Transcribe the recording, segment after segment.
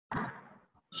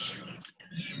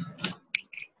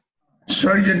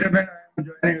Sorry, gentlemen, I am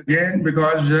joining again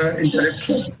because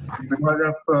interruption, because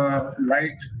of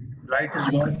light. Light is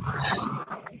gone.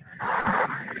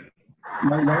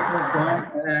 My light was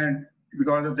gone, and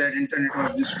because of that, internet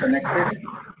was disconnected.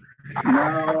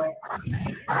 Now,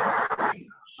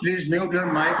 please mute your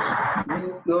mics.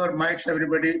 Mute your mics,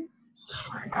 everybody.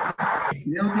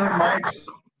 Mute your mics.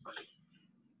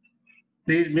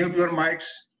 Please mute your mics,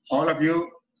 all of you.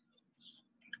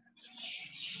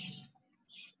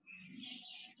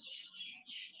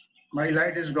 My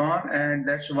light is gone, and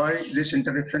that's why this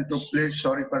interruption took place.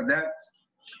 Sorry for that.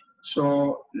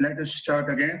 So let us start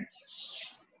again.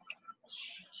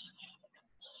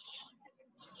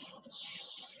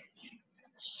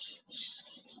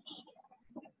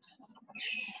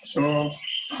 So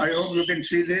I hope you can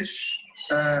see this.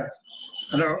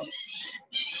 Hello.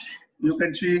 You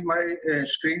can see my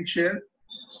screen share.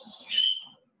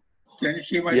 Can you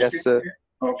see my screen? Yes, sir. Share?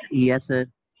 Okay. Yes, sir.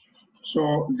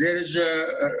 So there is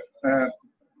a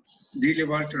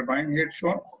Laval turbine here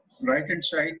shown. Right hand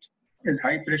side is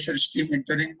high pressure steam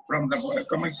entering from the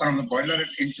coming from the boiler and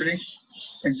entering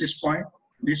at this point.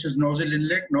 This is nozzle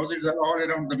inlet. Nozzles are all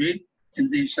around the wheel in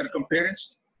the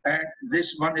circumference, and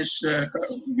this one is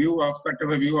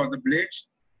cutaway view of the blades,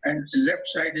 and left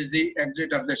side is the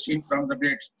exit of the steam from the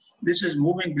blades. This is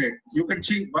moving blade. You can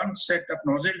see one set of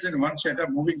nozzles and one set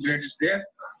of moving blades is there,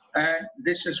 and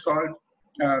this is called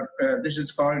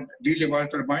Laval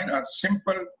turbine, or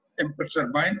simple impulse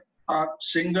turbine, or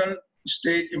single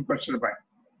stage impulse turbine.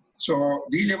 So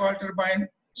Laval turbine,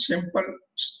 simple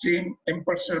steam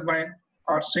impulse turbine,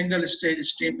 or single stage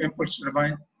steam impulse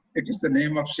turbine, it is the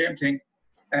name of same thing.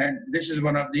 And this is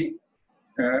one of the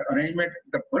arrangement.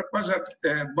 The purpose of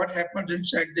what happens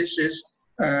inside this is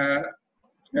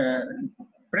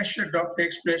pressure drop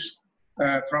takes place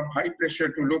from high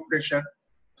pressure to low pressure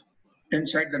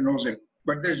inside the nozzle,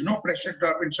 but there is no pressure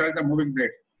drop inside the moving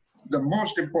blade. The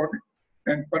most important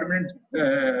and permanent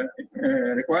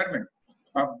requirement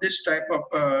of this type of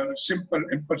simple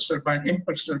impulse turbine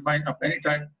of any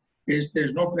type is there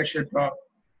is no pressure drop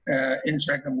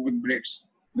inside the moving blades.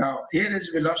 Now here is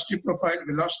velocity profile.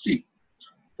 Velocity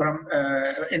from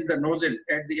in the nozzle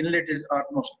at the inlet is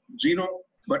almost zero,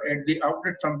 but at the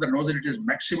outlet from the nozzle it is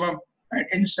maximum, and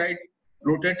inside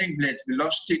rotating blades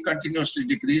velocity continuously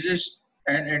decreases,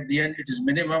 and at the end it is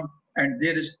minimum, and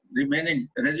there is remaining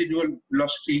residual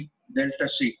velocity delta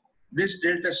C. This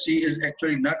delta C is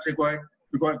actually not required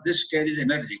because this carries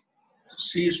energy.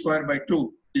 C square by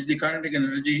 2 is the kinetic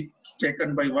energy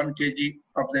taken by 1 kg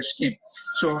of the steam.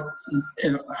 So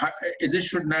this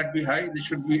should not be high, this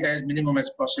should be as minimum as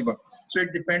possible. So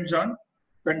it depends on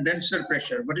condenser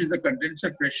pressure. What is the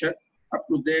condenser pressure? Up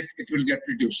to that it will get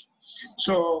reduced.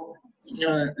 So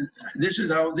this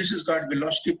is called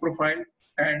velocity profile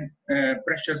and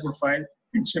pressure profile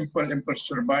in simple impulse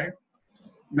turbine.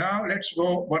 Now let's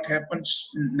go what happens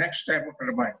in next type of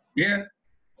turbine. Here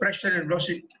pressure and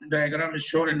velocity diagram is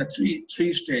shown in a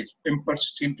three stage impulse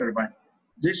steam turbine.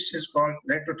 This is called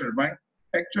Rateau turbine.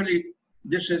 Actually,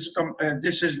 this is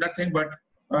nothing but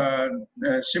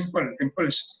simple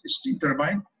impulse steam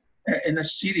turbine in a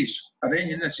series,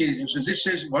 arranged in a series. So this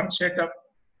is one set of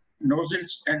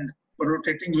nozzles and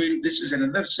rotating wheel. This is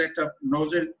another set of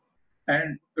nozzle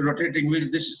and rotating wheel.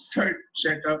 This is third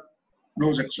set of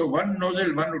nozzle. So one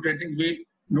nozzle, one rotating wheel.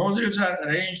 Nozzles are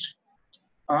arranged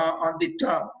on the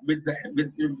top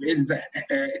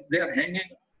they are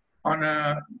hanging on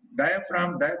a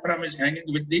diaphragm. Diaphragm is hanging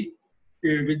with the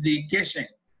casing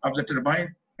of the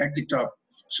turbine at the top.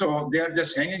 So they are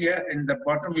just hanging here. In the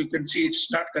bottom, you can see it's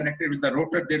not connected with the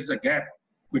rotor. There is a gap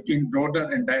between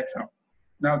rotor and diaphragm.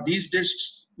 Now these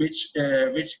discs, which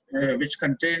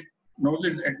contain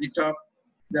nozzles at the top,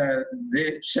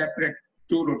 they separate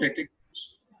two rotating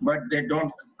wheels, but they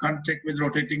don't contact with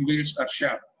rotating wheels or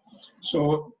shaft.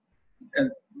 So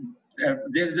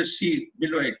there is a seal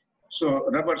below it. So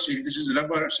rubber seal. This is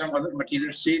rubber or some other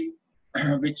material seal,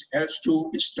 which helps to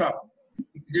stop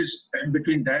this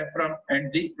between diaphragm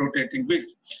and the rotating wheel.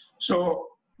 So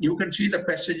you can see the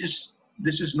passages.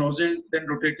 This is nozzle, then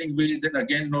rotating wheel, then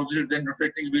again nozzle, then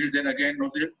rotating wheel, then again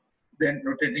nozzle, then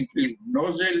rotating wheel.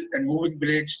 Nozzle and moving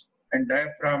blades and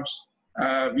diaphragms,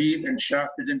 wheel and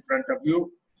shaft is in front of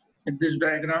you in this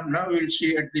diagram. Now we'll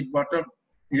see at the bottom,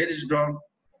 here is drawn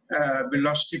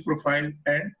velocity profile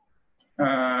and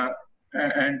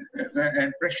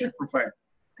pressure profile.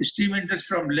 The steam enters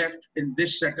from left in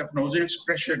this set of nozzles,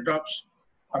 pressure drops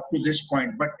up to this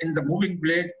point, but in the moving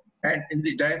blade and in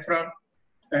the diaphragm,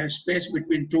 space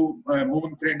between two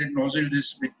moving blade and nozzles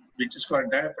is which is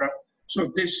called diaphragm. So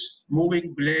this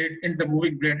moving blade, in the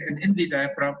moving blade and in the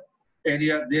diaphragm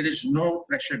area, there is no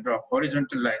pressure drop,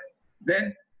 horizontal line.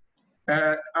 Then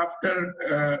after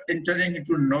entering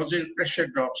into nozzle, pressure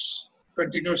drops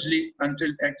continuously until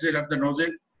exit of the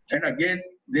nozzle. And again,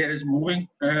 there is moving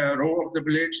row of the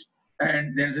blades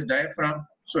and there is a diaphragm.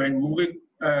 So in moving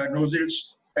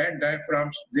nozzles and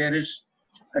diaphragms, there is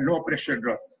no pressure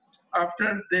drop.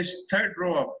 After this third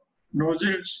row of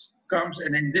nozzles comes,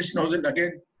 and in this nozzle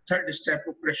again, third step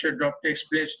of pressure drop takes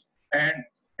place. And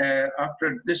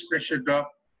after this pressure drop,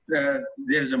 there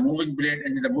is a moving blade,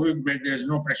 and in the moving blade, there is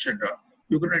no pressure drop.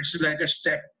 You can consider like a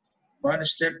step. One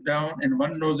step down in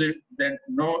one nozzle, then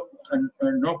no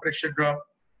pressure drop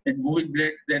in moving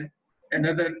blade, then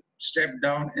another step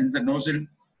down in the nozzle,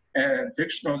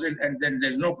 fixed nozzle, and then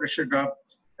there's no pressure drop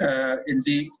in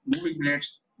the moving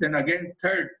blades. Then again,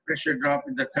 third pressure drop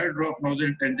in the third row of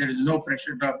nozzle, and there is no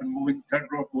pressure drop in moving third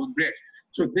row of moving blade.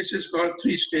 So this is called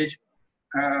three-stage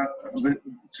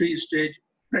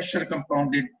pressure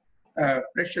compounded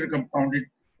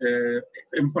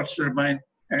impulse turbine,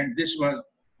 and this was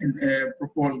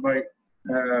proposed by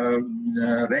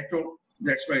Rateau.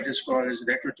 That's why it is called as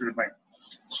Rateau turbine.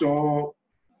 So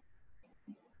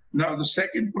now the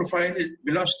second profile is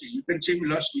velocity. You can see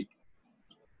velocity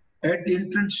at the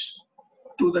entrance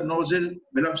to the nozzle.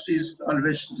 Velocity is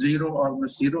always zero,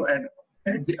 almost zero, and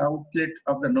at the outlet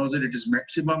of the nozzle it is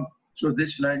maximum. So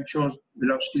this line shows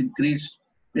velocity increase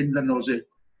in the nozzle.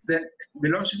 Then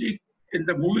velocity in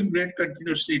the moving blade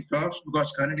continuously drops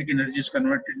because kinetic energy is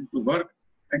converted into work.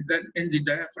 And then in the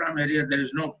diaphragm area, there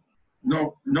is no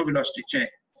velocity change.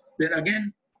 Then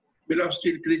again, velocity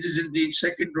increases in the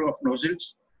second row of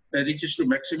nozzles, reaches to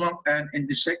maximum. And in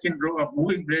the second row of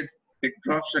moving blade, it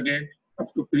drops again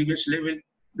up to previous level.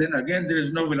 Then again, there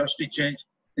is no velocity change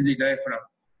in the diaphragm.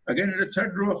 Again, in the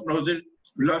third row of nozzle,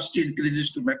 velocity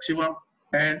increases to maximum.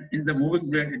 And in the moving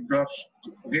blade, it drops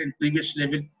to, again, previous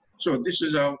level. So this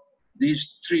is how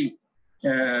these three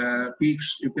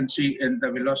peaks you can see in the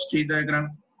velocity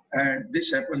diagram. And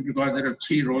this happens because there are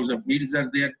three rows of wheels are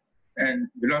there, and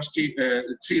velocity,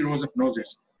 three rows of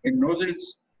nozzles. In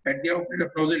nozzles, at the outlet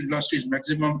of nozzle, velocity is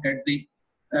maximum. At the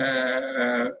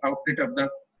outlet of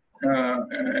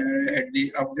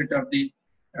the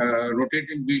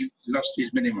rotating wheel, velocity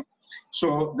is minimum.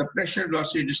 So the pressure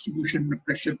velocity distribution, the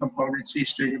pressure compounded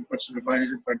three-stage impulse turbine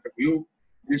is in front of you.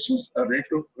 This is a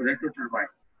Rateau turbine.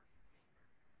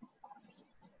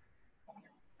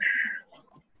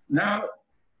 Now,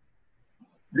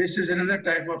 this is another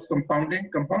type of compounding.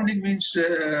 Compounding means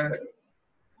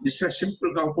this is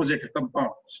simple का opposite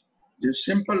compound. This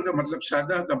simple का मतलब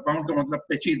सादा, compound का मतलब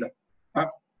पेचीदा. आप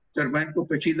turbine को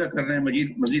पेचीदा कर रहे हैं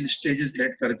मजीद stages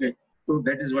add करके, तो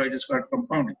that is why it is called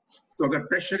compounding. तो अगर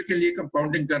pressure के लिए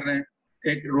compounding कर रहे हैं,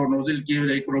 एक रो nozzle की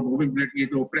और एक रो moving blade की,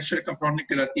 तो pressure compounding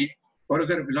कहलाती है. और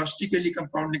अगर velocity के लिए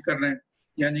compounding कर रहे हैं,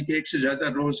 यानी कि एक से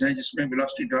ज़्यादा rows हैं जिसमें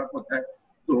velocity drop होता है,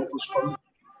 तो उसको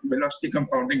velocity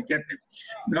compounding कहते हैं.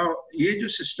 Now ये जो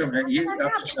system है, ये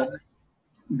आपके सामने,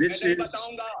 this is,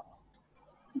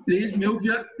 please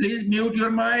mute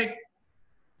your mic.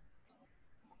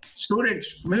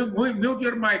 Students, mute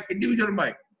your mic, individual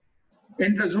mic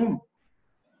in the Zoom.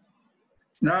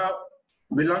 Now,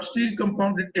 velocity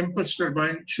compounded impulse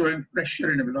turbine showing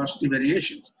pressure and velocity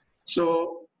variations.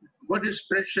 So, what is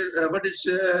pressure?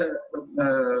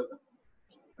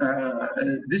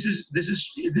 This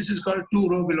is called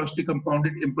two-row velocity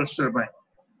compounded impulse turbine.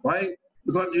 Why?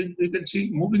 Because you can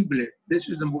see moving blade. This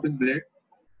is the moving blade.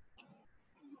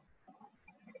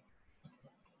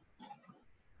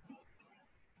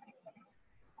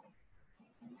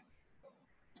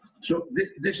 So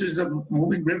this is the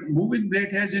moving blade. Moving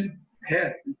blade has in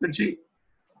here, you can see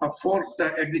a fork.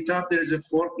 At the top there is a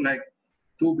fork like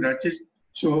two branches.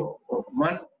 So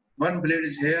one blade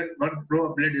is here, one row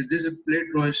of blade is this blade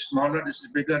row is smaller, this is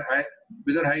bigger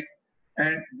height,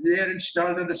 and they are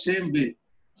installed on the same wheel.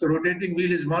 So rotating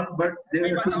wheel is one, but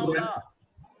there are two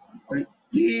blades.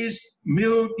 Please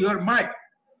mute your mic.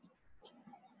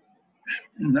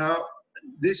 Now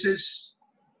this is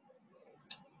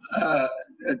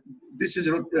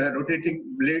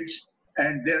rotating blades,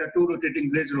 and there are two rotating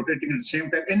blades rotating at the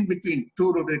same time. In between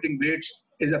two rotating blades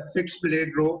is a fixed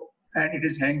blade row, and it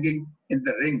is hanging in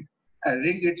the ring. A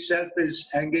ring itself is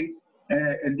hanging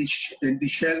in the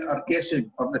shell or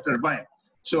casing of the turbine.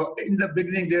 So in the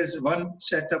beginning, there is one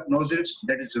set of nozzles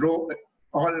that is row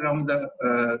all around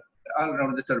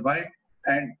the turbine,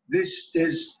 and this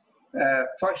is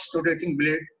first rotating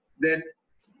blade, then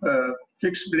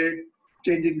fixed blade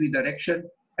changing the direction,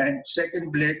 and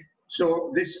second blade.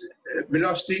 So this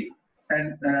velocity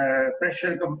and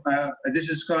pressure. This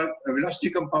is called velocity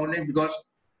compounding because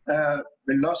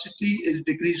velocity is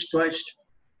decreased twice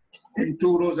in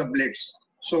 2 rows of blades.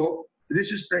 So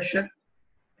this is pressure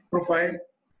profile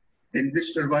in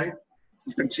this turbine.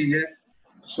 You can see here.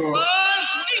 So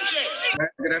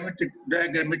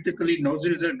diagrammatically,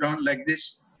 nozzles are drawn like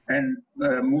this, and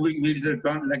moving wheels are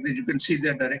drawn like this. You can see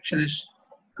their direction is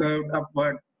curved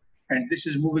upward, and this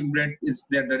is moving blade. Is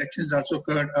their direction is also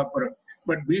curved upward.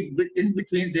 But in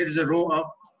between there is a row of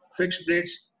fixed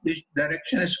blades. This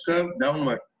direction is curved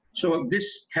downward. So this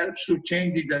helps to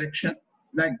change the direction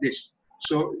like this.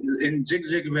 So in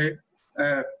zigzag way,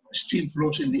 steam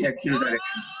flows in the actual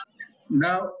direction.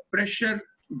 Now pressure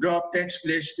drop takes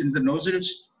place in the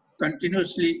nozzles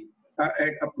continuously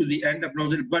up to the end of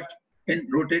nozzle, but in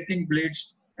rotating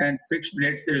blades and fixed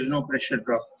blades there is no pressure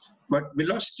drop. But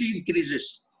velocity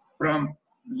increases from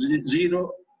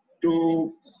 0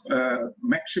 to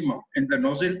maximum in the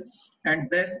nozzle, and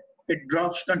then it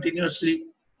drops continuously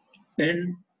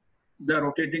in the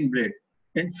rotating blade.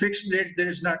 In fixed blade, there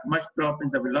is not much drop in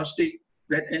the velocity.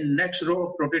 Then in next row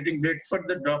of rotating blade,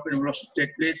 further drop in velocity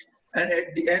takes place. And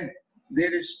at the end,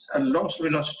 there is a lost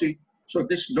velocity. So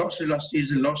this lost velocity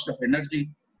is a loss of energy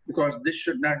because this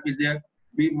should not be there.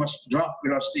 We must drop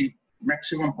velocity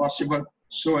maximum possible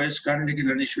so as kinetic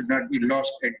energy should not be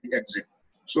lost at the exit.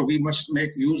 So we must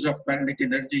make use of kinetic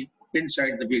energy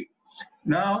inside the wheel.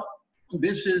 Now,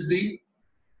 this is the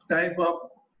type of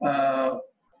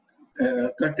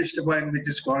Curtis turbine which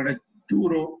is called a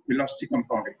 2-row velocity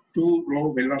compounding.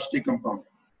 2-row velocity compounding.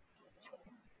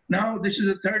 Now, this is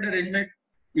the third arrangement.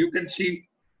 You can see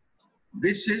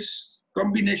this is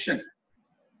combination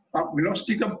of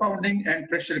velocity compounding and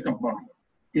pressure compounding.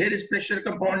 Here is pressure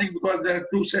compounding because there are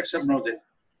 2 sets of nozzle.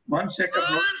 One set of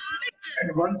nozzle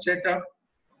and one set of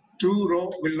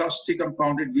 2-row velocity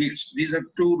compounded wheels. These are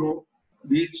 2-row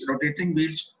wheels, rotating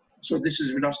wheels. So this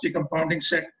is velocity compounding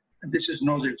set, and this is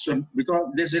nozzle. So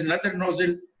because there's another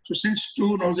nozzle, so since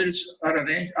 2 nozzles are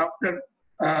arranged after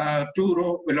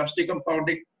 2-row velocity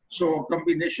compounding, so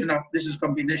combination of this is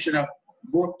combination of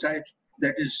both types,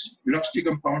 that is velocity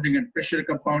compounding and pressure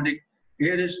compounding.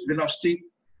 Here is velocity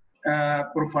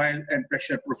profile and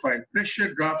pressure profile.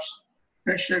 Pressure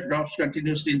drops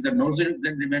continuously in the nozzle,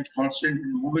 then remains constant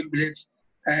in moving blades,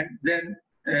 and then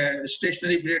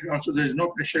stationary blade also there is no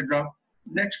pressure drop.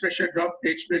 Next pressure drop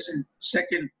takes place in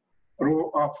second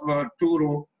row of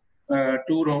 2-row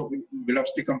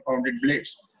velocity compounded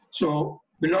blades. So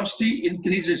velocity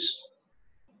increases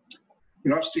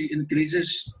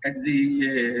at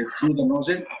the through the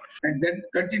nozzle, and then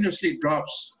continuously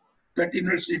drops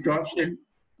in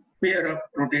pair of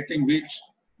rotating wheels.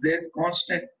 They're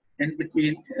constant in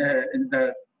between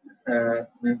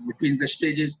between the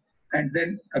stages, and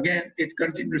then again it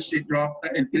continuously drops.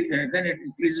 Then it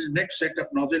increases next set of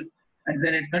nozzle, and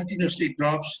then it continuously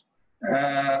drops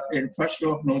in first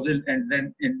row of nozzle, and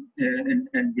then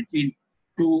in between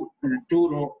two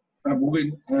row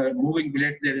moving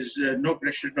blade there is no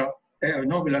pressure drop,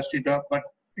 no velocity drop, but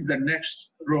in the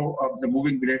next row of the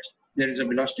moving blades there is a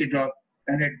velocity drop,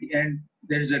 and at the end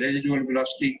there is a residual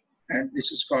velocity, and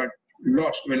this is called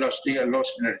lost velocity or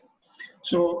lost energy.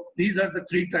 So these are the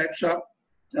 3 types of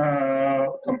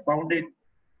compounding.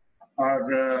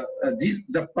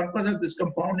 The purpose of this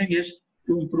compounding is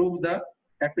to improve the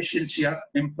efficiency of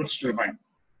impulse turbine.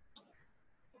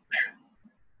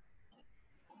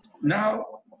 Now,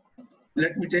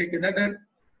 let me take another.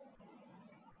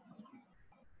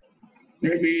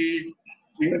 Maybe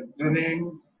we are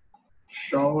running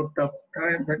short of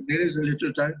time, but there is a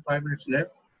little time, 5 minutes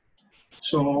left.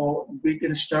 So we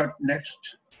can start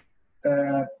next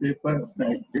paper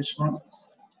like this one.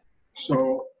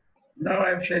 So now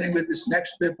I'm sharing with this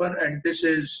next paper, and this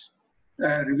is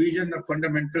revision of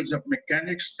fundamentals of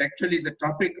mechanics. Actually, the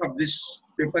topic of this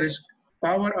paper is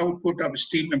power output of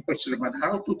steam impulse turbine.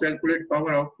 How to calculate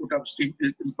power output of steam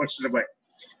impulse turbine.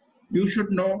 You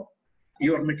should know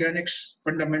your mechanics,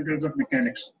 fundamentals of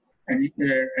mechanics, and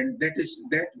that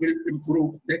will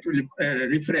improve, that will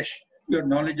refresh your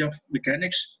knowledge of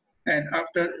mechanics. And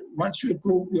once you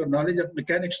improve your knowledge of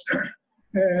mechanics,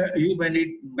 you may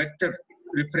need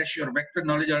refresh your vector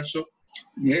knowledge also.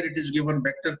 Here it is given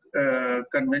vector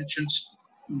conventions.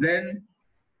 Then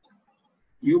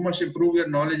you must improve your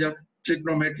knowledge of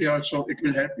trigonometry also. It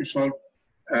will help you solve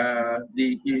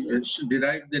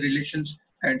derive the relations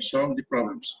and solve the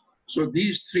problems. So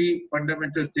these 3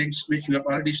 fundamental things which you have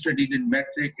already studied in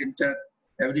metric, inter,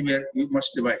 everywhere, you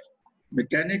must divide.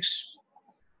 Mechanics.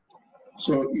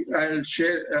 So I'll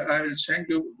send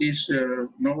you these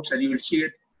notes, and you will see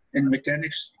it in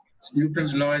mechanics.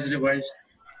 Newton's law is revised.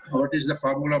 what is the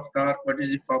formula of torque, what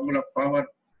is the formula of power.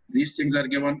 These things are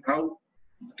given, how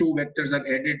two vectors are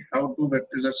added, how two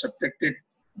vectors are subtracted,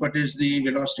 what is the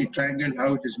velocity triangle,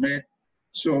 how it is made.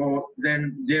 So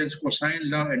then there's cosine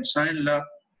law and sine law,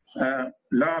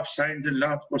 law of sines and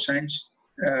law of cosines,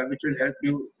 which will help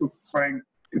you to find,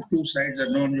 if two sides are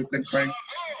known, you can find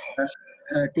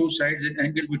two sides and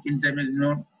angle between them is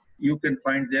known, you can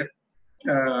find their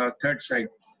third side.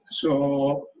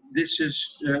 So this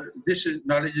is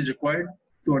knowledge is required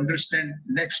to understand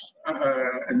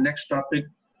next topic,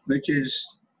 which is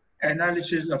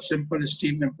analysis of simple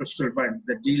steam impulse turbine,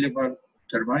 the Laval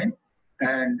turbine.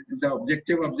 And the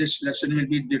objective of this lesson will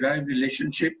be derived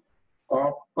relationship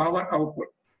of power output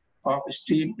of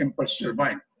steam impulse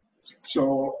turbine.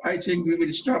 So I think we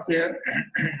will stop here.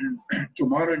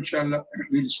 Tomorrow, inshallah,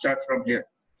 we'll start from here.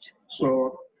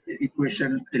 So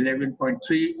equation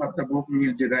 11.3 of the book we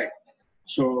will derive.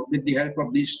 So with the help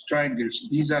of these triangles,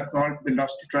 these are called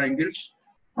velocity triangles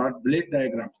or blade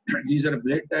diagrams. These are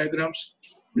blade diagrams,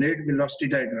 blade velocity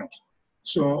diagrams.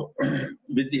 So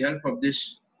with the help of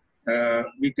this,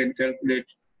 we can calculate,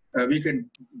 we can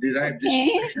derive this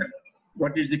equation.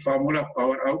 What is the formula of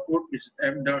power output? Is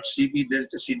m dot cb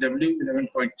delta cw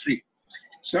 11.3.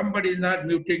 Somebody is not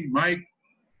muting mic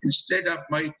instead of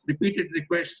my repeated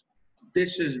request.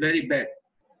 This is very bad.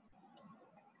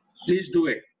 Please do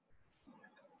it.